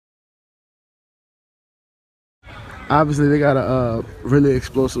Obviously, they got a really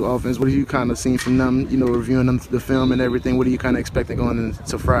explosive offense. What have you kind of seen from them, you know, reviewing them, the film and everything? What do you kind of expect going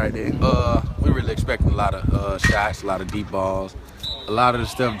into Friday? We really expecting a lot of shots, a lot of deep balls, a lot of the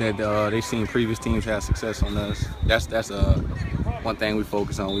stuff that they've seen previous teams have success on us. That's one thing we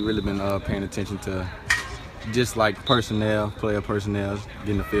focus on. We've really been paying attention to just like player personnel,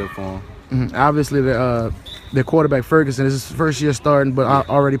 getting the feel for them. Obviously, their quarterback Ferguson is his first year starting, but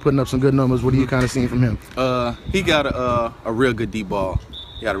already putting up some good numbers. What are you kind of seeing from him? He got a real good deep ball.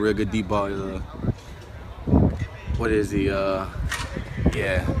 He got a real good deep ball. What is he?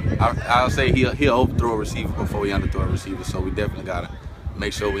 Yeah, I'll say he'll overthrow a receiver before he underthrow a receiver. So we definitely gotta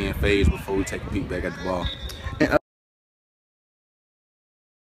make sure we in phase before we take a peek back at the ball.